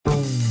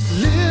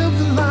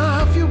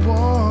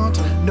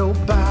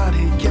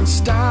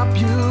stop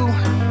you.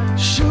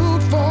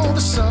 Shoot for the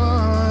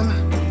sun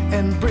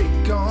and break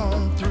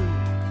on through.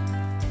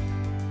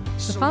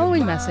 The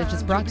following message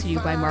is brought to you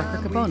by Mark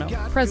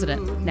Riccobono,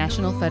 President,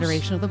 National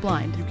Federation of the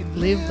Blind.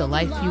 Live the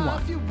life you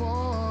want.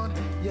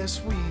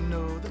 Yes, we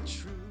know the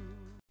truth.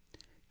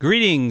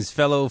 Greetings,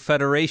 fellow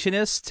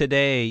Federationists.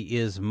 Today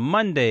is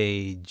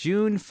Monday,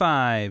 June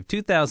 5,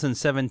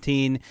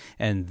 2017,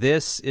 and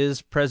this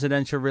is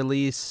Presidential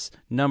Release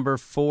number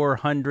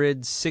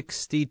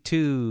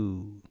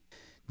 462.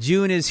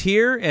 June is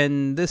here,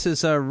 and this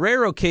is a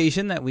rare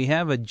occasion that we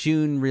have a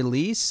June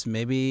release.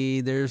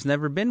 Maybe there's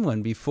never been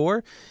one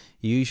before.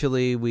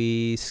 Usually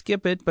we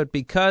skip it, but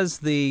because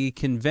the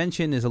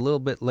convention is a little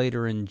bit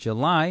later in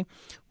July,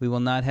 we will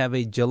not have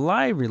a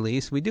July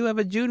release. We do have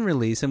a June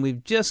release, and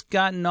we've just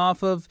gotten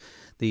off of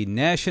the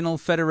National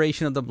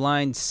Federation of the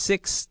Blind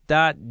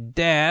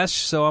 6.dash,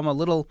 so I'm a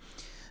little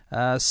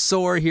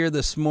sore here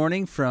this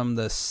morning from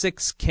the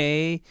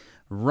 6K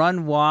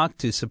run walk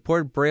to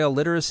support Braille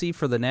literacy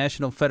for the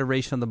National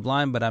Federation of the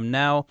Blind, but I'm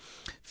now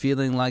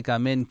feeling like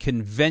I'm in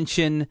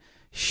convention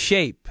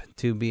shape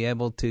to be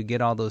able to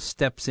get all those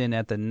steps in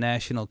at the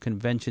national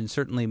convention,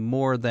 certainly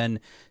more than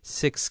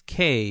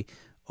 6K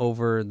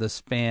over the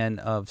span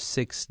of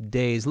 6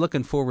 days.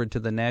 Looking forward to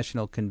the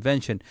national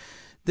convention.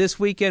 This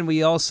weekend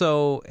we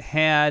also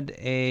had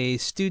a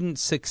student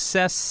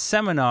success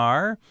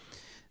seminar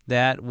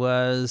that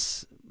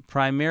was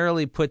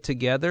primarily put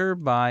together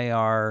by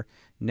our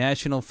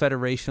National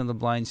Federation of the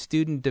Blind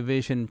Student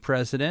Division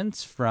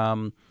presidents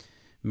from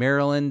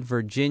Maryland,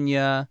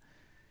 Virginia,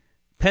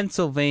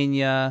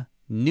 Pennsylvania,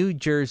 New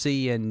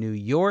Jersey, and New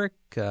York.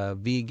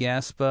 V.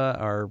 Gaspa,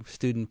 our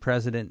student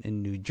president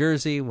in New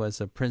Jersey,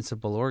 was a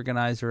principal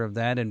organizer of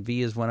that, and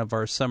V is one of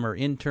our summer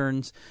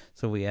interns.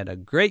 So we had a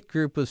great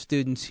group of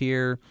students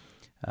here,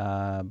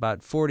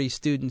 about 40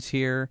 students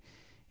here,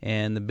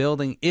 and the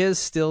building is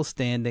still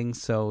standing,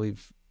 so we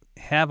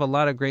have a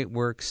lot of great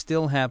work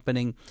still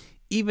happening,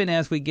 even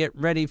as we get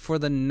ready for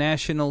the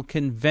national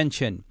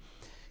convention.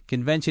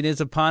 Convention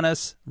is upon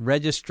us.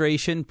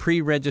 Registration,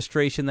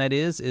 pre-registration that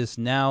is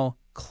now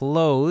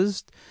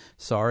closed.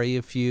 Sorry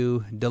if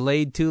you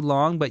delayed too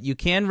long, but you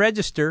can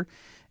register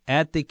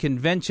at the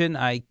convention.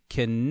 I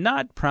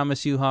cannot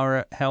promise you,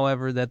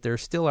 however, that there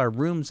still are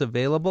rooms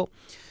available.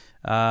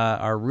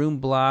 Our room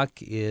block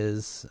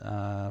is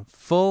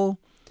full.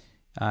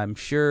 I'm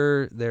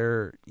sure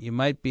you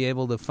might be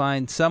able to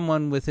find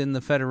someone within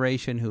the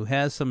Federation who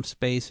has some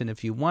space, and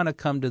if you want to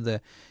come to the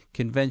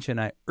convention,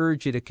 I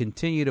urge you to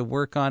continue to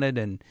work on it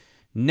and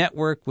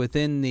network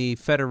within the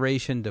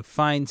Federation to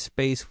find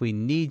space. We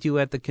need you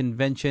at the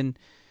convention,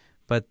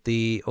 but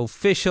the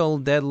official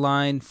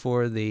deadline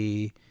for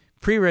the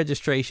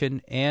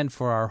pre-registration and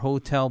for our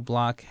hotel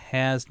block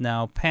has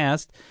now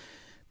passed.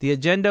 The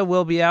agenda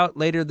will be out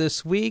later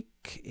this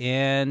week,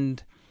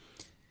 and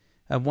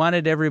I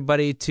wanted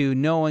everybody to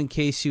know, in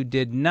case you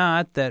did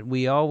not, that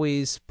we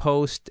always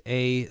post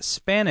a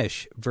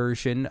Spanish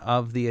version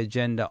of the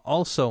agenda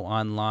also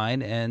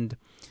online, and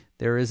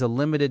there is a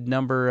limited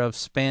number of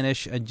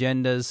Spanish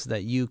agendas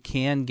that you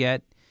can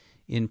get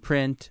in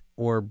print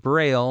or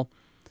Braille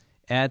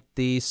at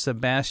the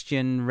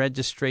Sebastian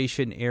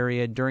registration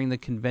area during the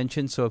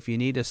convention. So if you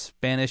need a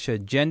Spanish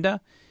agenda,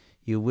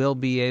 you will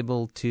be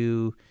able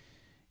to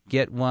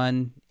get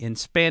one in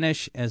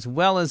Spanish as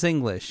well as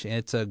English.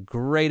 It's a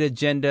great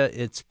agenda.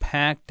 It's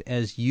packed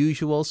as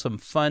usual. Some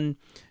fun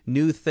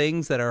new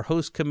things that our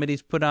host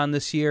committees put on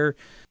this year.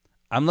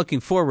 I'm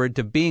looking forward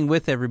to being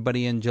with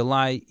everybody in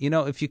July. You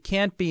know, if you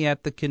can't be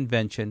at the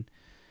convention,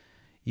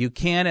 you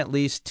can at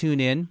least tune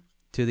in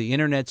to the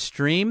internet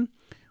stream.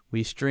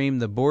 We stream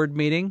the board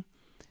meeting,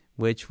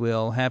 which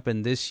will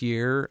happen this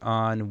year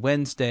on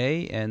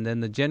Wednesday, and then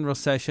the general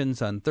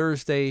sessions on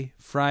Thursday,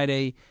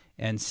 Friday,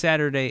 and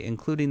Saturday,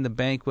 including the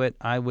banquet.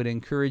 I would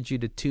encourage you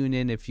to tune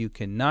in if you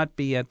cannot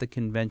be at the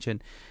convention.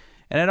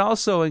 And I'd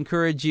also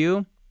encourage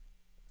you,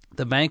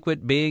 the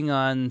banquet being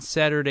on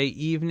Saturday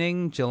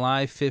evening,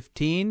 July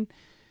 15,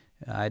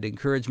 I'd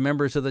encourage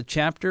members of the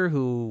chapter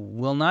who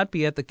will not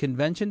be at the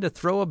convention to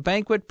throw a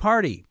banquet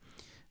party.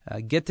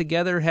 Get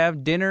together,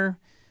 have dinner,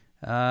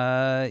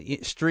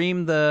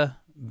 stream the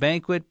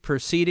banquet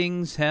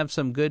proceedings, have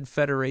some good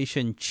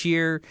Federation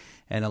cheer,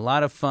 and a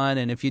lot of fun.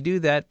 And if you do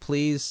that,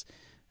 please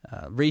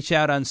reach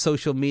out on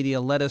social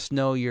media. Let us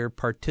know you're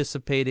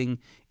participating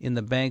in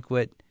the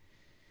banquet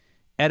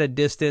at a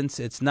distance.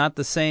 It's not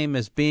the same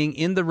as being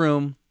in the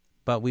room,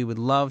 but we would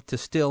love to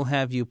still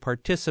have you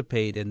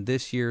participate in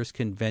this year's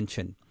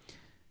convention.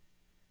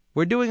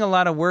 We're doing a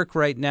lot of work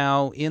right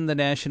now in the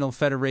National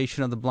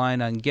Federation of the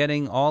Blind on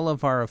getting all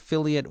of our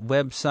affiliate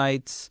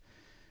websites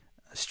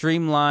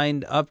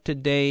streamlined, up to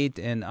date,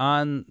 and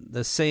on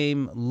the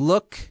same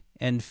look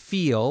and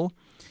feel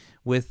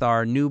with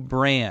our new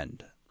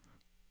brand.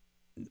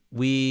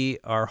 We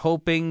are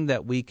hoping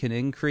that we can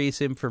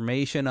increase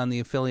information on the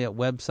affiliate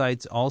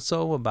websites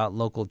also about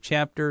local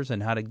chapters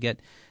and how to get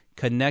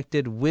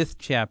connected with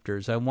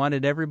chapters. I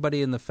wanted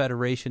everybody in the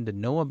Federation to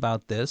know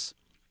about this.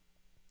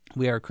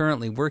 We are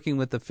currently working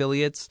with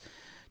affiliates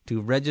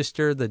to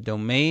register the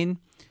domain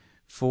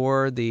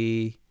for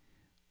the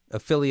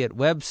affiliate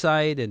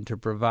website and to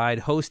provide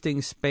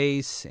hosting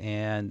space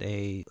and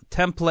a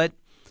template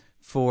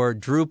for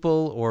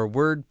Drupal or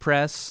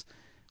WordPress.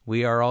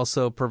 We are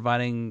also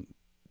providing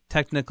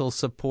technical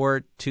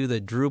support to the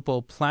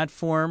Drupal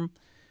platform.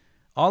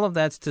 All of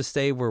that's to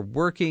say we're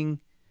working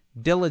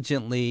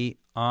diligently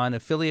on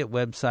affiliate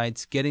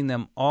websites, getting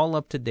them all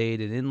up to date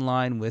and in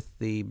line with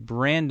the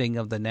branding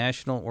of the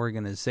national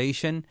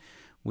organization.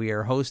 We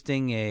are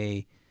hosting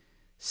a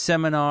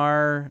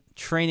seminar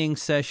training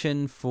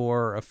session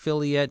for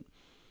affiliate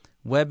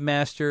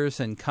webmasters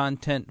and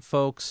content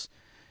folks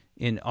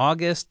in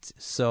August.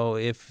 So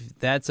if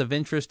that's of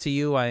interest to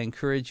you, I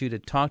encourage you to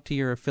talk to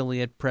your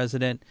affiliate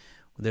president.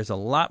 There's a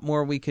lot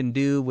more we can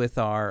do with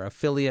our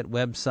affiliate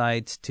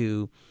websites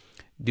to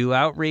do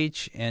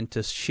outreach and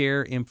to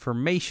share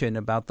information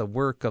about the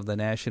work of the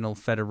National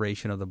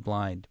Federation of the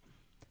Blind.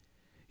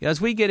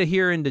 As we get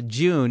here into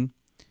June,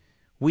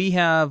 we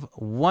have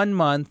 1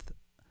 month,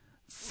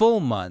 full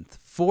month,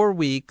 4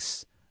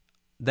 weeks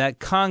that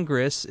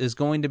Congress is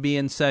going to be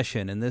in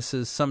session. And this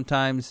is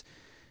sometimes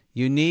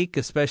unique,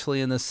 especially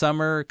in the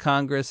summer.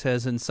 Congress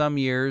has in some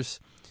years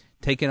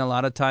taken a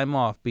lot of time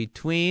off.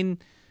 Between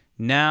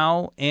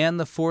now and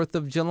the 4th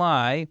of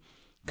July,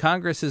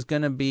 Congress is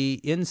going to be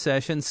in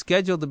session,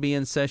 scheduled to be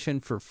in session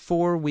for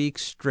 4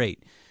 weeks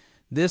straight.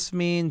 This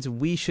means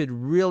we should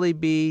really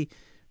be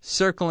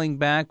circling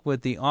back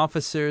with the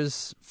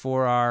officers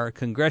for our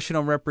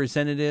congressional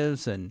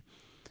representatives and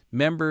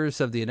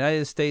members of the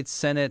United States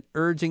Senate,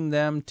 urging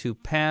them to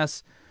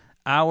pass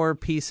our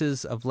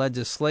pieces of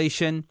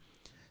legislation.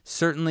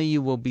 Certainly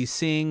you will be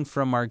seeing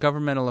from our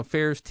governmental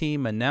affairs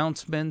team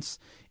announcements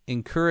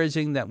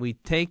encouraging that we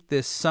take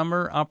this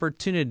summer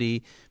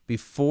opportunity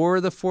before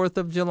the 4th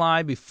of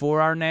July, before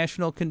our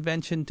national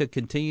convention, to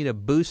continue to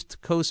boost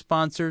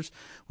co-sponsors.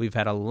 We've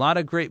had a lot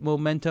of great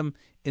momentum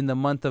in the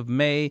month of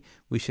May.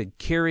 We should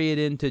carry it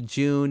into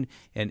June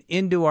and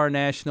into our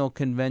national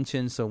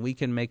convention so we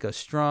can make a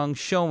strong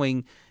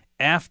showing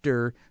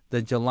after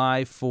the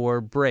July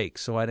 4 break.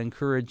 So I'd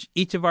encourage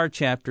each of our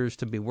chapters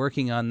to be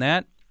working on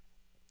that.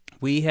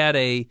 We had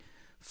a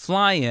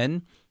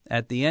fly-in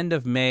at the end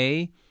of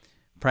May,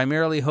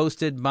 primarily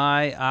hosted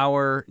by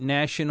our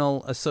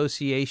National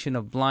Association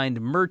of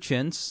Blind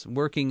Merchants,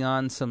 working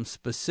on some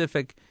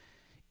specific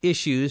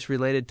issues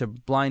related to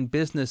blind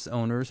business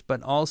owners,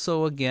 but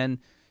also, again,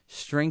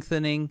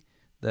 strengthening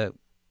the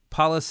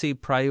policy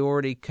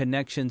priority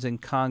connections in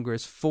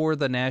Congress for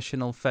the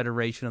National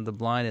Federation of the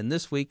Blind. And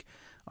this week,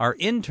 our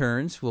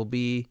interns will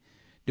be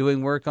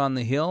doing work on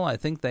the Hill. I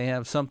think they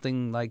have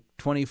something like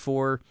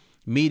 24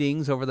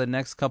 meetings over the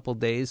next couple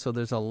days. So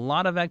there's a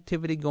lot of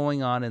activity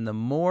going on, and the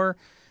more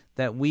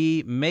that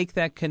we make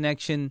that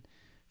connection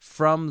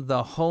from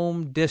the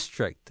home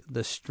district,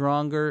 the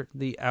stronger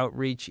the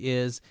outreach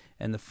is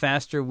and the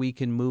faster we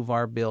can move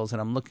our bills.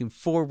 And I'm looking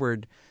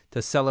forward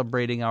to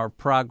celebrating our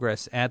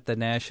progress at the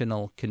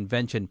National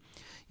Convention.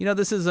 You know,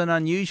 this is an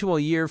unusual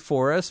year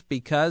for us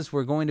because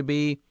we're going to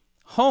be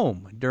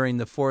home during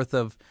the 4th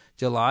of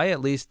July,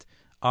 at least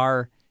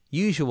our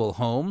usual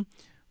home.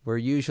 We're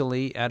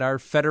usually at our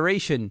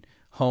Federation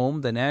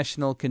home, the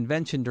National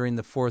Convention, during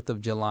the 4th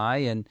of July,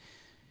 and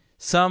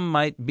some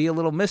might be a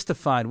little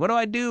mystified. What do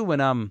I do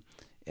when I'm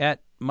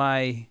at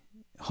my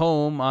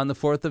home on the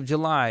 4th of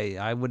July?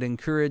 I would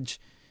encourage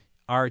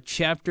our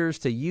chapters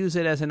to use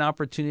it as an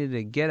opportunity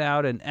to get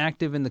out and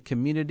active in the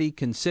community.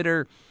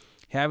 Consider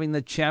having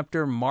the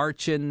chapter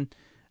march in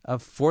a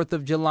 4th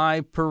of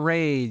July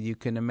parade. You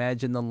can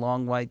imagine the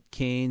long white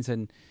canes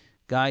and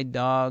guide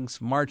dogs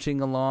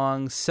marching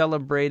along,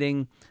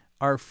 celebrating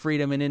our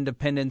freedom and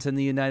independence in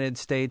the United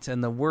States,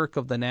 and the work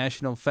of the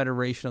National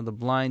Federation of the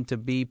Blind to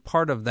be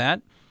part of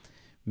that.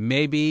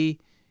 Maybe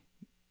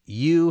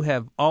you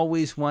have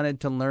always wanted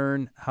to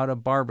learn how to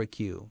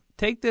barbecue.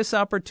 Take this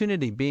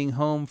opportunity, being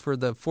home for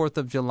the 4th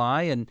of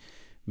July, and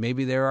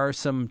maybe there are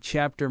some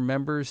chapter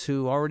members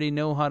who already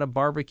know how to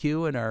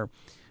barbecue and are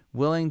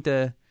willing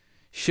to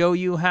show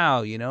you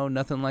how. You know,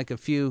 nothing like a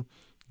few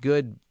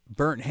good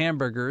burnt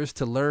hamburgers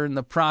to learn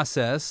the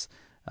process.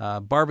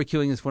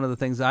 Barbecuing is one of the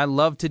things I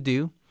love to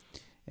do,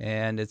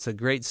 and it's a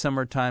great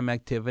summertime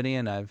activity,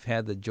 and I've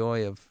had the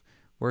joy of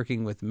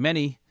working with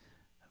many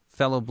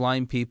fellow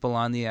blind people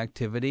on the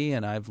activity,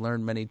 and I've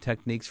learned many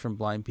techniques from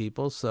blind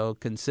people. So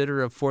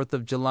consider a 4th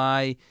of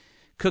July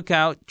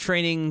cookout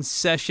training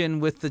session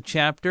with the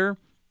chapter.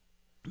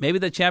 Maybe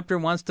the chapter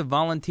wants to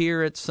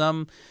volunteer at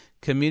some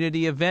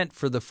community event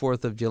for the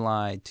 4th of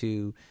July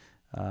to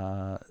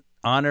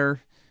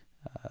honor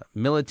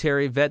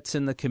military vets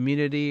in the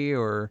community,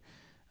 or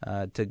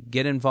to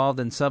get involved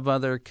in some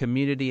other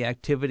community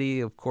activity.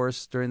 Of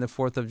course, during the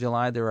 4th of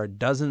July, there are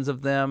dozens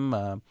of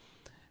them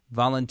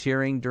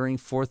volunteering during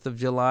 4th of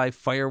July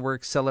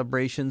fireworks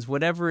celebrations.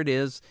 Whatever it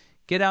is,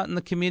 get out in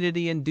the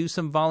community and do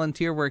some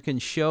volunteer work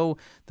and show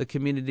the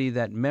community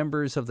that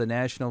members of the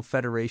National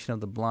Federation of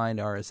the Blind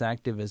are as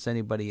active as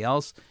anybody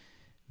else.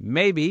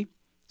 Maybe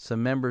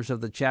some members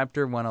of the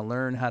chapter want to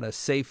learn how to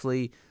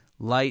safely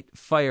light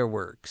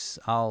fireworks.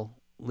 I'll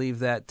leave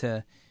that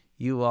to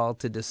you all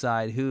to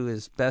decide who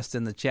is best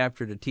in the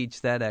chapter to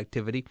teach that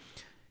activity.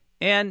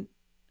 And,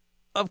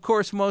 of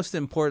course, most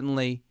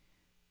importantly,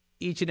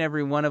 each and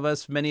every one of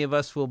us, many of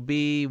us will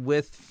be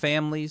with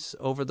families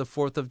over the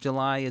 4th of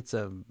July. It's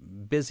a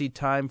busy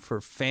time for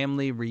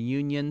family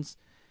reunions.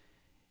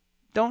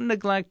 Don't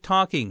neglect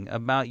talking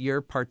about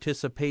your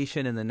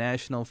participation in the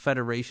National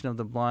Federation of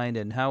the Blind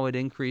and how it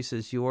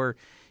increases your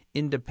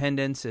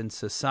independence in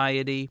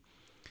society,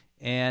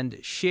 and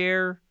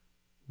share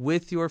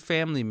with your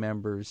family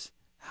members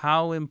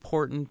how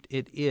important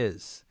it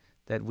is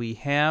that we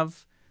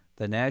have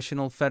the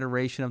National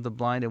Federation of the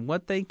Blind and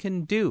what they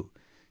can do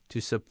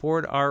to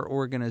support our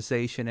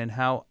organization and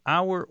how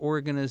our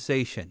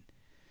organization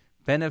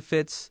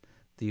benefits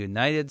the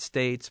United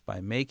States by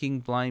making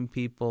blind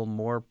people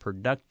more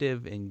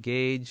productive,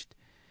 engaged,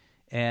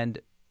 and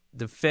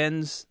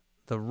defends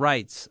the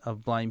rights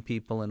of blind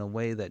people in a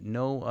way that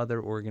no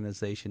other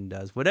organization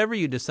does. Whatever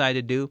you decide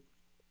to do,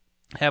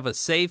 have a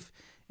safe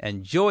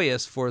and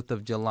joyous 4th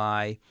of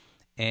July,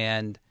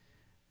 and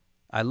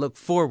I look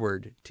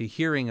forward to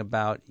hearing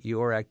about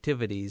your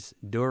activities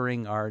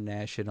during our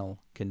national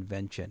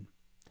convention.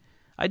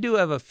 I do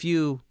have a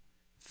few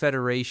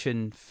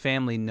Federation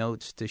family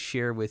notes to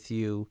share with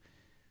you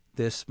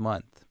this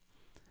month.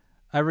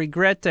 I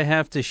regret to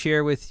have to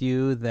share with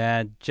you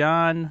that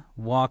John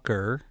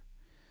Walker,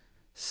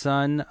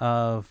 son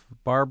of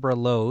Barbara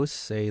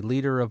Lose, a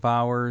leader of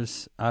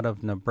ours out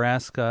of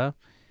Nebraska,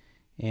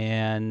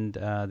 and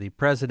the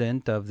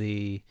president of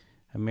the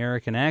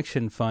American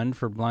Action Fund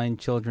for Blind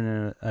Children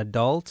and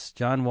Adults,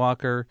 John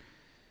Walker,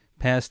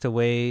 passed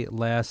away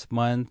last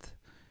month.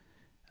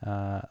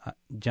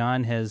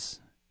 John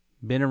has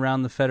been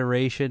around the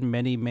Federation.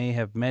 Many may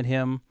have met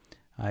him.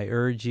 I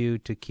urge you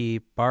to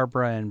keep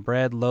Barbara and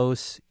Brad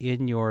Lose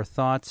in your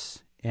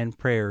thoughts and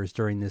prayers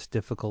during this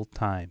difficult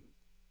time.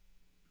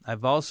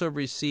 I've also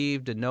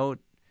received a note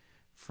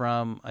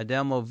from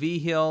Adelmo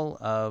Vigil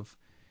of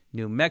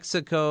New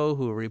Mexico,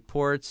 who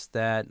reports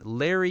that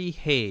Larry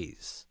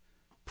Hayes,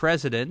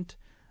 president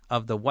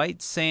of the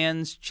White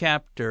Sands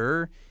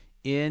chapter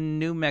in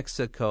New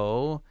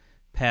Mexico,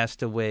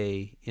 passed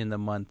away in the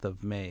month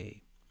of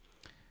May.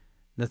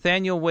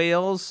 Nathaniel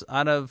Wales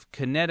out of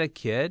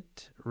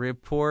Connecticut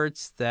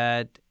reports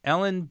that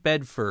Ellen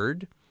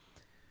Bedford,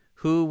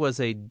 who was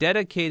a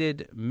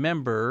dedicated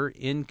member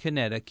in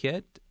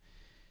Connecticut,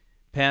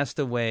 passed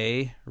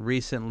away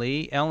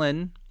recently.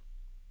 Ellen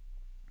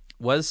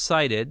was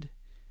sighted,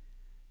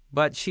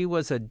 but she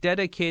was a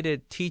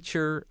dedicated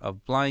teacher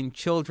of blind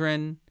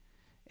children,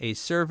 a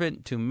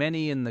servant to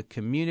many in the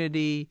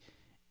community,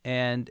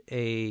 and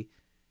a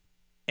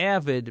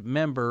avid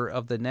member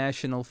of the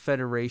National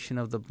Federation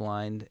of the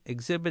Blind,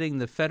 exhibiting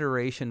the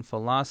Federation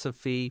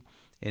philosophy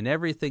in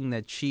everything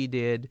that she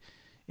did,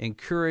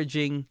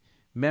 encouraging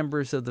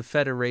members of the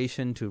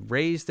Federation to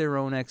raise their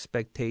own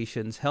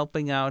expectations,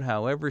 helping out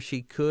however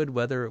she could,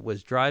 whether it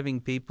was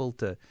driving people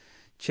to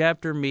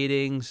chapter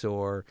meetings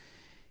or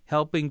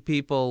helping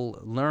people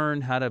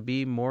learn how to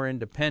be more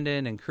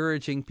independent,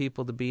 encouraging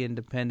people to be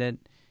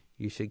independent.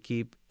 You should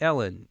keep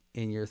Ellen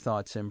in your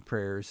thoughts and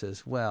prayers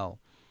as well.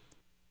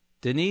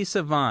 Denise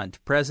Avant,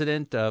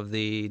 president of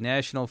the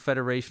National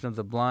Federation of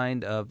the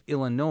Blind of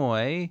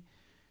Illinois,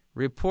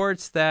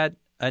 reports that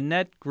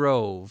Annette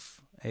Grove,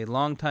 a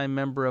longtime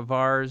member of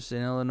ours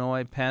in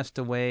Illinois, passed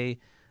away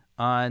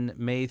on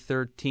May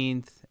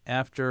 13th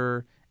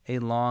after a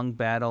long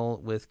battle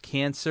with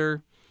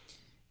cancer.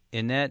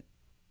 Annette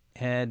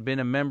had been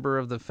a member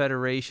of the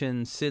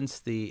Federation since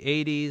the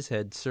 80s,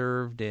 had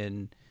served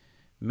in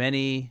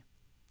many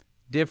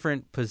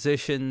different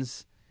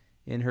positions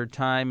in her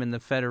time in the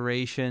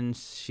Federation.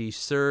 She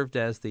served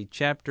as the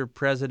chapter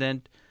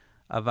president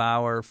of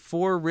our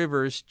Four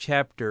Rivers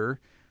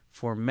chapter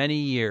for many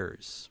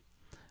years.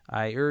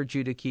 I urge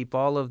you to keep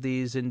all of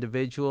these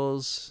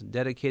individuals,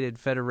 dedicated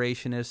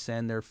Federationists,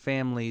 and their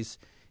families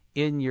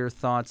in your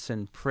thoughts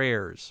and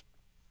prayers.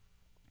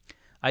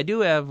 I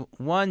do have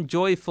one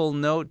joyful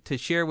note to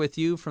share with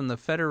you from the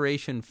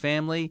Federation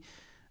family.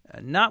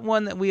 Not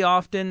one that we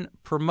often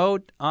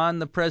promote on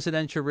the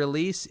presidential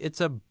release. It's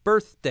a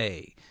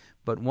birthday,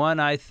 but one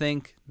I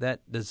think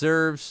that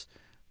deserves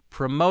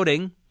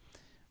promoting.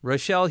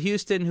 Rochelle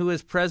Houston, who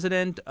is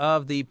president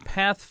of the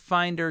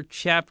Pathfinder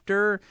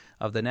chapter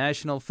of the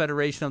National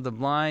Federation of the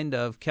Blind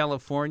of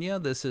California,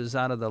 this is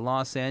out of the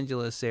Los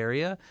Angeles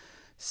area,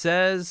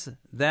 says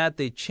that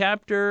the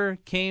chapter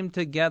came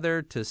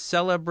together to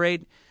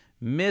celebrate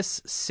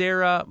Miss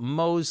Sarah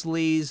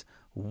Mosley's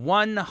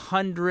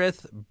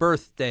 100th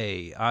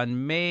birthday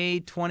on May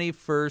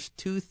 21st,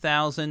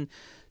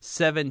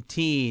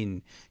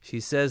 2017. She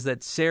says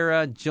that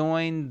Sarah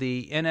joined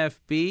the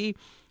NFB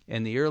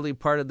in the early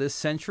part of this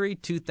century,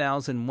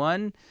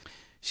 2001.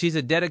 She's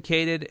a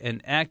dedicated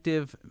and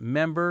active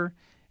member,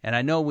 and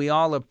I know we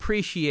all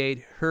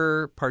appreciate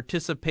her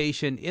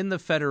participation in the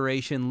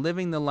Federation,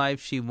 living the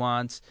life she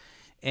wants,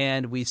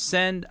 and we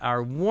send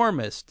our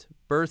warmest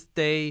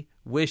birthday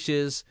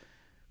wishes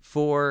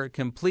for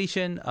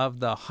completion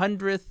of the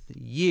 100th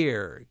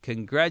year.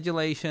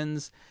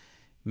 Congratulations,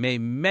 May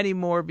many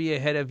more be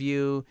ahead of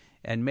you,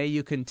 and may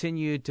you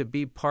continue to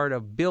be part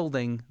of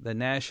building the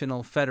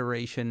National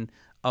Federation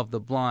of the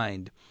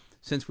Blind.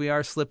 Since we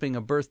are slipping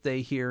a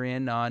birthday here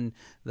in on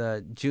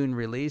the June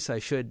release, I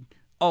should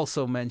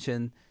also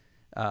mention,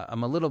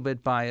 I'm a little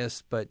bit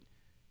biased, but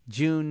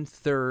June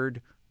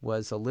 3rd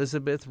was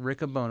Elizabeth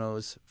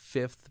Riccobono's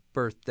 5th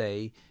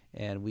birthday,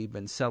 and we've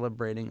been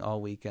celebrating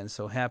all weekend.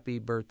 So happy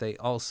birthday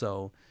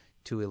also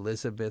to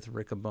Elizabeth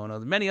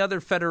Riccobono. Many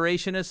other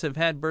Federationists have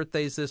had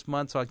birthdays this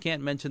month, so I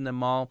can't mention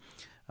them all.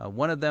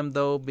 One of them,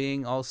 though,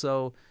 being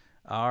also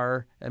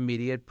our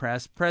immediate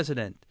past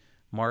president,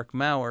 Mark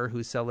Maurer,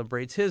 who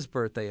celebrates his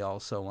birthday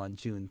also on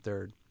June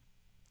 3rd.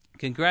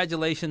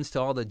 Congratulations to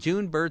all the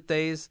June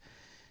birthdays.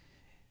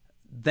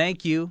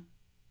 Thank you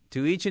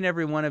to each and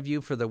every one of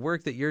you for the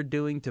work that you're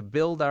doing to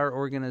build our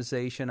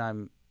organization.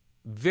 I'm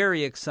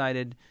very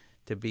excited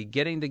to be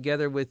getting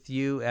together with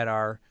you at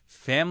our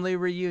family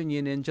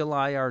reunion in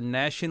July, our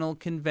national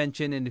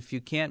convention. And if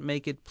you can't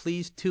make it,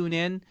 please tune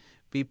in,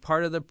 be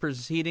part of the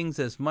proceedings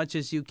as much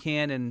as you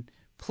can, and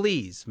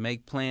please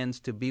make plans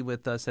to be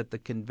with us at the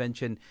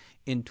convention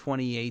in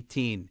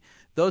 2018.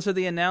 Those are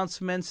the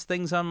announcements,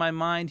 things on my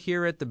mind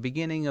here at the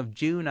beginning of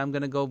June. I'm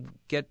going to go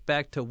get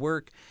back to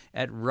work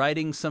at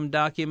writing some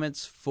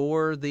documents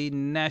for the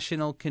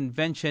National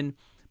Convention.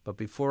 But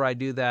before I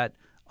do that,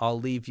 I'll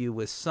leave you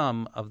with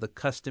some of the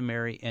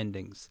customary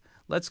endings.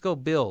 Let's go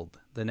build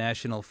the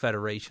National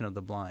Federation of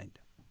the Blind.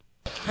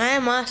 Hi,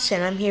 I'm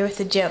Austin. I'm here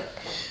with a joke.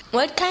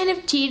 What kind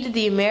of tea did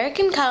the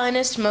American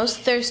colonists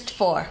most thirst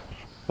for?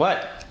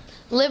 What?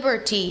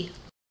 Liberty.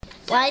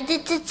 Why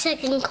did the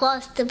chicken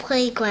cross the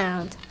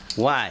playground?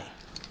 Why?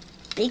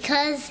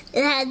 Because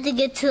it had to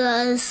get to the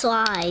other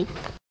side.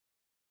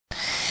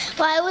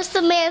 Why was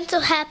the man so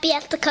happy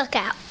at the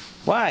cookout?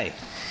 Why?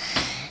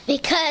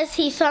 Because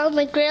he found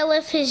the girl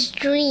of his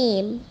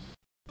dream.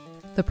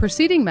 The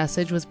preceding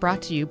message was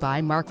brought to you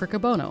by Mark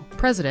Riccobono,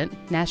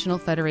 President, National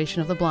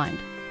Federation of the Blind,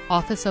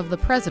 Office of the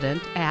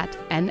President at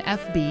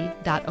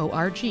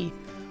nfb.org,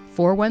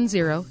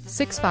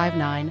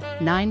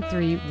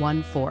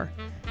 410-659-9314,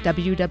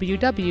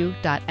 www.nfb.org.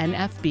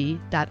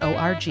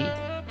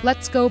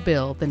 Let's go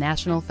build the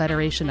National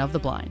Federation of the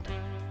Blind.